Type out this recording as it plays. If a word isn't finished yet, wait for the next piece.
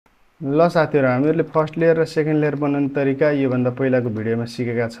ल साथीहरु हामीहरुले first layer र सेकेन्ड लेयर बनाउने तरिका यो भन्दा पहिलाको भिडियोमा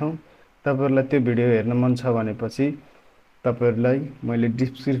सिकेका छौं। तपाईहरुलाई त्यो भिडियो हेर्न मन छ भनेपछि तपाईहरुलाई मैले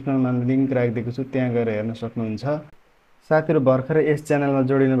डिस्क्रिप्सनमा लिंक राखिदिएको छु, त्यहाँ गएर हेर्न सक्नुहुन्छ। साथीहरु भर्खरै यस च्यानलमा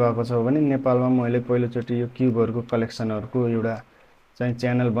जोडिनु भएको छ भने नेपालमा मैले पहिलो चोटी यो क्युबहरुको कलेक्सनहरुको एउटा चाहिँ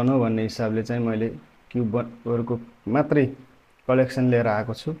च्यानल बनाऊ भन्ने हिसाबले चाहिँ मैले क्युबहरुको मात्रै कलेक्सन लिएर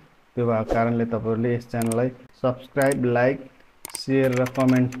आएको छु। त्यो भएको कारणले तपाईहरुले यस च्यानललाई सब्स्क्राइब, लाइक, शेयर र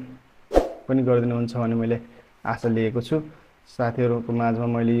कमेन्ट पनि गरिदिनुहुन्छ भन्ने मैले आशा लिएको छु। साथीहरुको माझमा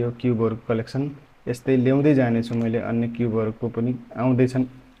मैले यो क्युबहरुको कलेक्सन यस्तै ल्याउँदै जाने छु। मैले अन्य क्युबहरुको पनि आउँदैछन्,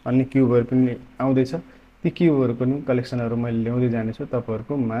 अन्य क्युबहरु पनि आउँदैछ। ती क्युबहरुको पनि कलेक्सनहरु मैले ल्याउँदै जाने छु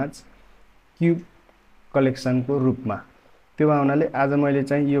तपाईहरुको माझ क्युब कलेक्सनको रूपमा। त्यो हुनाले आज मैले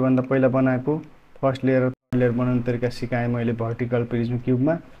चाहिँ यो भन्दा पहिला बनाएको फर्स्ट लेयर र थर्ड लेयर बनाउने तरिका सिकाएँ मैले भर्टिकल प्रिज्म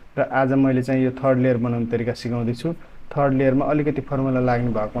क्युबमा, र आज मैले चाहिँ यो थर्ड लेयर बनाउने तरिका सिकाउँदै छु। थर्ड लेयरमा अलिकति फर्मुला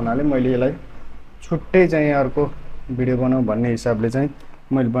लाग्ने भएको हुनाले मैले यसलाई छुट्टै चाहिँ अर्को भिडियो बनाऊ भन्ने हिसाबले चाहिँ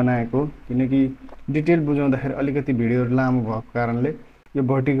मैले बनाएको, किनकि डिटेल बुझाउँदाखेरि अलिकति भिडियो लामो भएको कारणले यो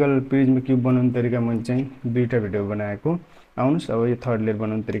भर्टिकल प्रिज्म क्युब बनाउने तरिका मैले चाहिँ दुईटा भिडियो बनाएको। आउनुस् अब यो थर्ड लेयर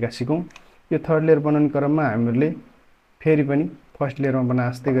बनाउने तरिका सिकौं। यो थर्ड लेयर बनाउने क्रममा हामीले फेरि पनि फर्स्ट लेयरमा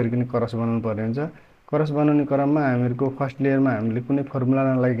बना जस्तै गरिकन क्रस बनाउनु पर्ने हुन्छ। क्रस बनाउने क्रममा हामीहरुको फर्स्ट लेयरमा हामीले कुनै फर्मुला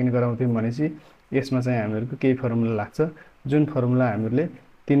नलागिकन गराउँथ्यौं भनेपछि यसमा चाहिँ हामीहरुको केही फर्मुला लाग्छ, जुन फर्मुला हामीले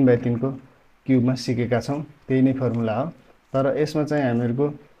 3x3 को क्युबमा सिकेका छौं, त्यही नै फर्मुला हो। तर यसमा चाहिँ हामीहरुको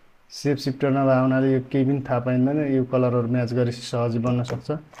शेप शिफ्टर नभएको हुनाले यो केही पनि थाहा पाइँदैन, यो कलरहरु म्याच गरेपछि सहजै बन्न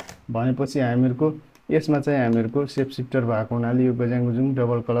सक्छ भनेपछि हामीहरुको यसमा चाहिँ हामीहरुको शेप शिफ्टर भएको हुनाले यो गज्याङगुजुङ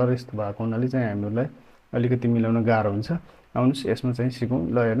डबल कलर यस्तो भएको हुनाले चाहिँ हामीहरुलाई अलिकति मिलाउन गाह्रो हुन्छ। आउनुस् यसमा चाहिँ सिकौं।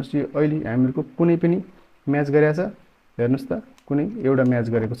 ल हेर्नुस् यो अहिले हामीहरुको कुनै पनि म्याच गरेको छ, हेर्नुस् त कुनै एउटा म्याच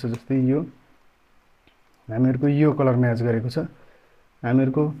गरेको छ, जस्तै यो हामीहरुको यो कलर म्याच गरेको छ।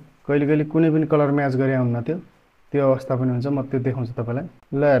 हामीहरुको कहिलेकहिले कुनै पनि कलर म्याच गरे हुन्न थियो, त्यो अवस्था पनि हुन्छ। म त्यो देखाउँछु तपाईलाई।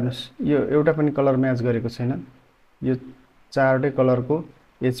 ल हेर्नुस् यो एउटा पनि कलर म्याच गरेको छैन, यो चारवटै कलरको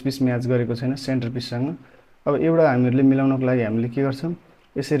एज पिस म्याच गरेको छैन सेन्टर पिससँग। अब एउटा हामीहरुले मिलाउनको लागि हामीले के गर्छौं,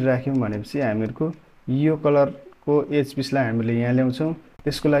 यसरी राख्यौं भनेपछि हामीहरुको यो कलरको एज पिसलाई हामीले यहाँ ल्याउँछौं।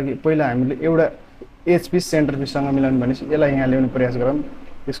 त्यसको लागि पहिला हामीले एउटा एज पिस सेन्टर पिससँग मिलाउनु भनेपछि यसलाई यहाँ ल्याउने प्रयास गरौँ।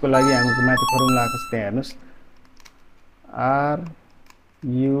 त्यसको लागि हामीको माथि फर्मुला आएको छ, त्यहाँ हेर्नुस् are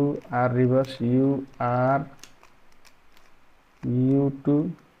you are reverse you are U2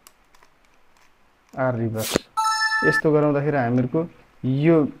 are reverse. यस्तो गराउँदाखेरि हामीहरुको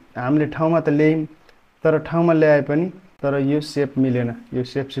यो हामीले ठाउँमा त ल्यायौं, तर ठाउँमा ल्याए पनि तर यो शेप मिलेन। यो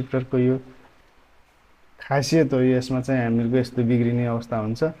शेप शिफ्टरको यो खासियत हो। यसमा चाहिँ हामीहरुको यस्तो बिग्रिने अवस्था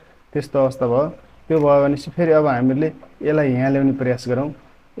हुन्छ। त्यस्तो अवस्था भयो। त्यो भयो भने फेरि अब हामीहरुले यसलाई यहाँ ल्याउने प्रयास गरौँ।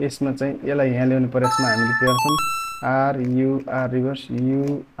 यसमा चाहिँ यसलाई यहाँ ल्याउने प्रयासमा हामीले के गर्छौं, are you are reverse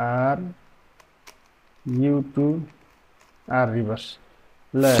you are U2 are reverse.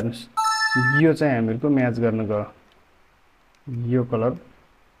 ल हेर्नुस् यो चाहिँ हामीहरुको म्याच गर्न गयो, यो colour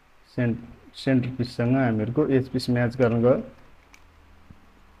centre पिससँग हामीहरुको as piece match गर्न गयो।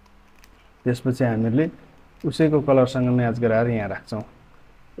 त्यसपछि हामीहरुले उसैको कलरसँग म्याच गराएर यहाँ राख्छौं।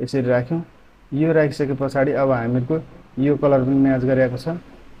 यसरी राख्यौं। यो राखिसकेपछि अब हामीहरुको यो कलर पनि म्याच गरेको छ,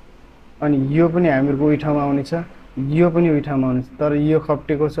 अनि यो पनि हामीहरुको उही ठाउँमा आउने छ, यो पनि उही ठाउँमा आउने छ। तर यो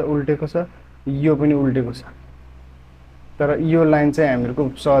खप्टेको छ, उल्टेको छ, यो पनि उल्टेको छ। तर यो लाइन चाहिँ हामीहरुको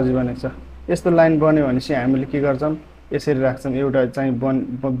सहजै बनेको छ। यस्तो लाइन बन्यो भनेपछि हामीले के गर्छौं, यसरी राख्छौं। एउटा चाहिँ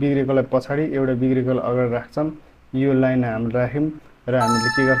बिग्रेकोलाई पछाडी, एउटा बिग्रेकोलाई अगाडि राख्छौं। यो लाइन हामीले राख्यौं र हामीले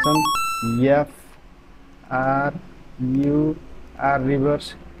के गर्छौं, F are you are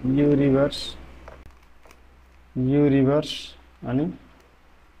reverse you reverse you reverse अनि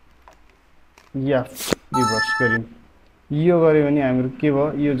एफ रिभर्स गर्यौं। यो गर्यो भने हामीहरु के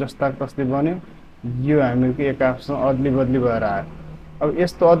भयो, यो जस्ताको तस्तै बन्यो। यो हामीहरुको एक आपसमा अदली बदली भएर आयो। अब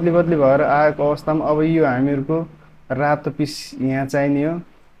यस्तो अदली बदली भएर आएको अवस्थामा अब यो हामीहरुको रातो पिस यहाँ चाहिने हो,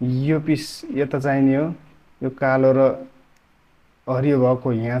 यो पिस यता चाहिने हो, यो कालो र हरियो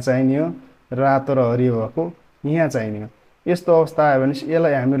भएको यहाँ चाहिने हो, रातो र हरियो भएको यहाँ चाहिने हो। यस्तो अवस्था आयो भने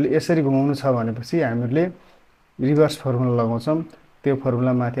यसलाई हामीहरुले यसरी घुमाउनु छ भनेपछि हामीहरुले रिभर्स फर्मुला लगाउँछौं। त्यो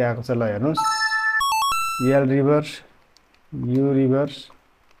फर्मुला माथि आएको छ, ल हेर्नुस् L reverse you reverse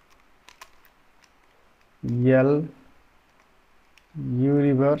L U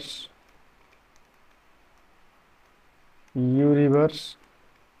reverse you reverse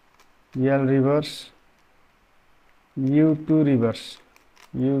L reverse U2 reverse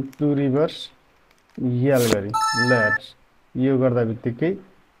U2 reverse L गरी। ल हेर्नुस् यो गर्दा बित्तिकै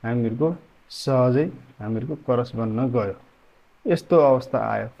हामीहरुको सहजै हामीहरुको क्रस बन्न गयो। यस्तो अवस्था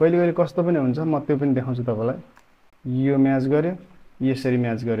आयो। कहिलेकहिले कस्तो पनि हुन्छ, म त्यो पनि देखाउँछु तपाईलाई। यो म्याच गर्यो, यसरी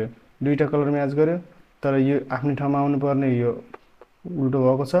म्याच गर्यो, दुईटा कलर म्याच गर्यो तर यो आफ्नो ठाउँमा आउनु पर्ने यो उल्टो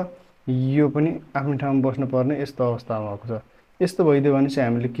भएको छ यो पनि आफ्नो ठाउँमा बस्नु पर्ने यस्तो अवस्थामा भएको छ यस्तो भइदियो भने चाहिँ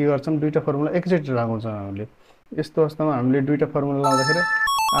हामीले के गर्छौं दुईटा फर्मुला एकैचोटी लगाउँछौं हामीले यस्तो अवस्थामा हामीले दुईटा फर्मुला लगाउँदाखेरि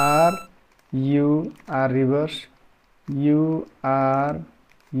r u r reverse u r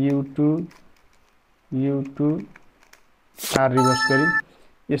u2 r reverse गरी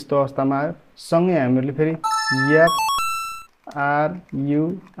यस्तो अवस्थामा आयो सँगै हामीले फेरि f r u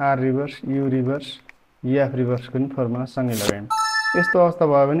r reverse u reverse f reverse पनि फर्मुला सँगै लगायौं यस्तो अवस्था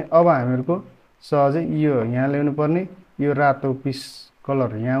भयो भने अब हामीहरुको सहजै यो यहाँ ल्याउनु पर्ने यो रातो पिस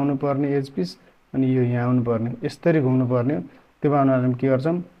कलर यहाँ आउनु पर्ने एज पिस अनि यो यहाँ आउनु पर्ने यसरी घुम्नु पर्ने त्यो बनाउनलाई हामी के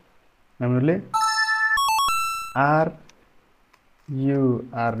गर्छौं हामीले r u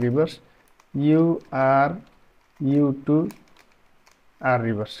r reverse u r u2 r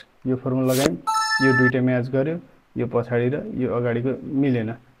reverse यो फर्मुला लगायौं यो दुईटा म्याच गर्यो यो पछाडी र यो अगाडिको मिलेन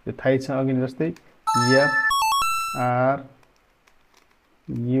यो थाहै छ अघि जस्तै f r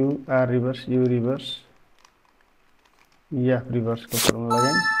u r reverse u reverse f reverse को फर्मुला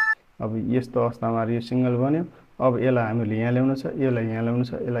लगायौं अब यस्तो अवस्थामा यो सिंगल बन्यो अब यसलाई हामीले यहाँ ल्याउनु छ यसलाई यहाँ ल्याउनु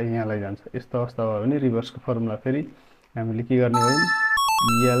छ यसलाई यहाँ लैजान्छ यस्तो अवस्था भयो भने रिभर्स को फर्मुला फेरि हामीले के गर्ने हो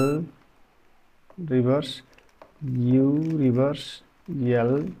l reverse u reverse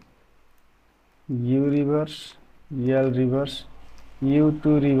l u reverse l reverse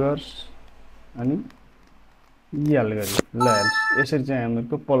u2 reverse अनि l गरी ल यसरी चाहिँ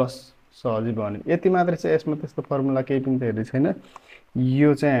हामीहरुको प्लस सहजै बन्यो यति मात्र चाहिँ यसमा त्यस्तो फर्मुला केही पनि हेर्दै छैन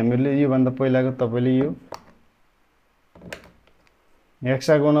यो चाहिँ हामीले यो भन्दा पहिलाको तपाईले यो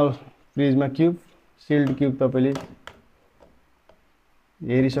hexagonal prism cube shield cube तपाईले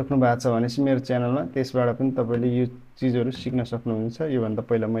हेरिसक्नु भएको छ भने चाहिँ मेरो च्यानलमा त्यसबाट पनि तपाईले यो चीजहरु सिक्न सक्नुहुन्छ यो भन्दा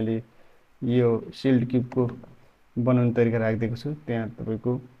पहिला मैले यो शिल्ड क्यूबको बनाउने तरिका राखिदिएको छु त्यहाँ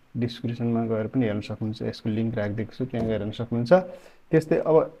तपाईको डिस्क्रिप्सनमा गएर पनि हेर्न सक्नुहुन्छ यसको लिंक राखिदिएको छु त्यहाँ गएर हेर्न सक्नुहुन्छ त्यस्तै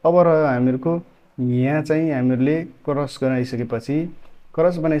अब रह्यो हामीहरुको यहाँ चाहिँ हामीहरुले क्रस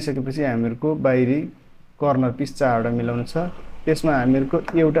बनाइसकेपछि हामीहरुको बाहिरी कर्नर पिस चारवटा मिलाउनु छ त्यसमा हामीहरुको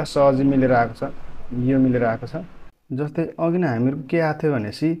एउटा सहजै मिलेर आएको छ यो मिलेर आएको छ जस्तै अघि नै हामीहरुको के आथ्यो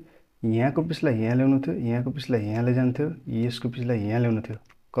भनेसी यहाँको पिसलाई यहाँ ल्याउनु थियो यहाँको पिसलाई यहाँ लैजान्थ्यो यसको पिसलाई यहाँ ल्याउनु थियो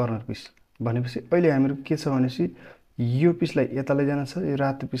कर्नर पिस भनेपछि अहिले हामीहरुको के छ भनेसी यो पिसलाई यता लैजान छ यो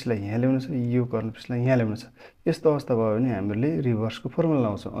रातो पिसलाई यहाँ ल्याउनु छ यो कर्नर पिसलाई यहाँ ल्याउनु छ यस्तो अवस्था भयो भने हामीले रिभर्स को फर्मुला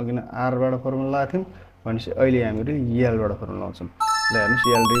लाउँछौं अघि नै r बाट फर्मुला लाथ्यौं भनेपछि अहिले हामीले l बाट फर्मुला लाउँछौं ल हेर्नुस्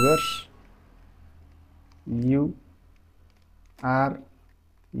l reverse u r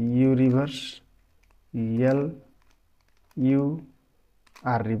u reverse l u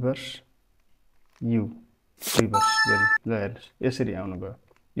r reverse u reverse गरी ल हेर्नुस् यसरी आउनु भयो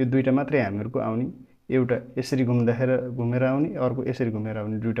यो दुईटा मात्रै हामीहरुको आउने एउटा यसरी घुमेर आउने अर्को यसरी घुमेर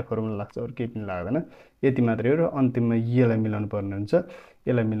आउने दुईटा फर्मुला लाग्छ अरु केही पनि लाग्दैन यति मात्रै हो र अन्तिममा यसलाई मिलाउनु पर्ने हुन्छ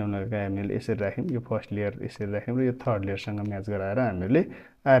यसलाई मिलाउनका हामीले यसरी राख्यौं यो फर्स्ट लेयर यसरी राख्यौं र यो थर्ड लेयर सँग म्याच गराएर हामीले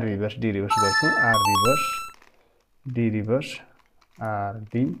r रिभर्स d रिभर्स गर्छौं r reverse d reverse r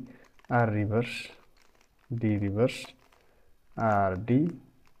d r reverse d reverse r d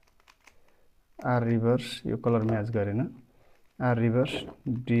r reverse यो कलर म्याच गरेन r reverse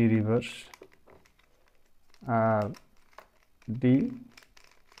d reverse r d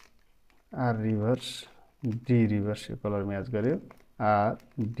r reverse d reverse यो colour match गर्यो r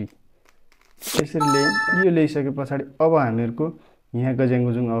d यसरी यो ल्याइसके पछाडी अब हामीहरुको यहाँ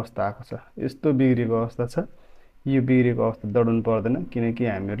गज्याङगुजुङ अवस्था आएको छ यस्तो बिग्रेको अवस्था छ यो बिग्रेको अवस्था दडाउनु पर्दैन किनकि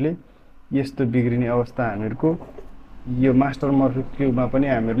हामीहरुले यस्तो बिग्रिने अवस्था हामीहरुको यो मास्टर मर्फिक्स क्यूबमा पनि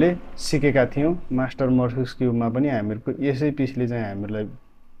हामीहरुले सिकेका थियौं मास्टर मर्फिक्स क्यूबमा पनि हामीहरुको यसै पिसले चाहिँ हामीहरुलाई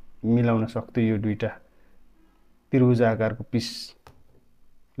मिलाउन सक्थ्यो यो दुईटा त्रिभुज आकारको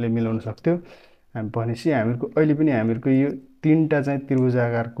पिसले मिलाउन सक्थ्यो हामी भनेसी हामीहरुको अहिले पनि हामीहरुको यो तीनटा चाहिँ त्रिभुज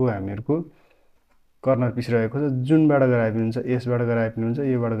आकारको हामीहरुको कर्नर पिस रहेको छ जुनबाट गराए पनि हुन्छ यसबाट गराए पनि हुन्छ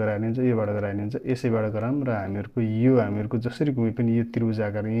योबाट गराए पनि हुन्छ योबाट गराए पनि हुन्छ यसैबाट गराम र हामीहरुको जसरी घुमे पनि यो त्रिभुज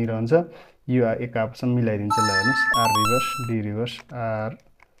आकार यही रहन्छ यो एक आपसमा मिलाइदिन्छ ल हेर्नुस् r reverse d reverse r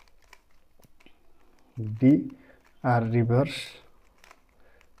d r reverse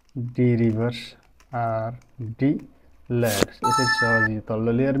d reverse r d ल यसरी सहजै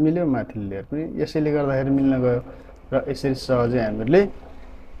तल्लो लेयर मिल्यो माथिल्लो लेयर पनि यसैले गर्दाखेरि मिल्न गयो र यसरी सहजै हामीले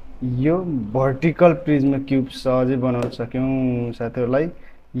यो भर्टिकल प्रिज्म क्यूब सहजै बनाउन सक्यौं साथीहरुलाई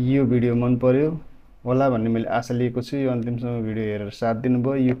यो भिडियो मन पर्यो होला भन्ने मैले आशा लिएको छु यो अन्तिमसम्म भिडियो हेरेर साथ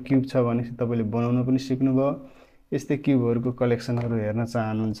दिनुभयो यो क्यूब छ भने तपाईले बनाउन पनि सिक्नुभयो यस्तै क्यूबहरुको कलेक्सनहरु हेर्न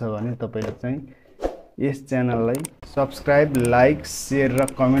चाहनुहुन्छ भने तपाईले चाहिँ यस च्यानललाई सब्स्क्राइब लाइक शेयर र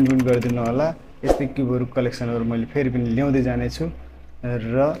कमेन्ट पनि गरिदिनु होला यस्तै क्यूबहरु कलेक्सनहरु मैले फेरि पनि ल्याउँदै जाने छु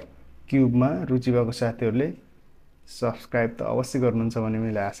र क्युबमा रुचि भएको साथीहरूले सब्स्क्राइब त अवश्य गर्नुहुन्छ भन्ने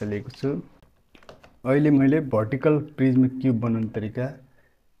मैले आशा लिएको छु। अहिले मैले भर्टिकल प्रिज्म क्युब बनाउने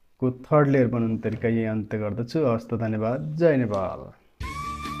तरिकाको थर्ड लेयर बनाउने तरिका यही अन्त्य गर्दछु। हस्त धन्यवाद। जय नेपाल।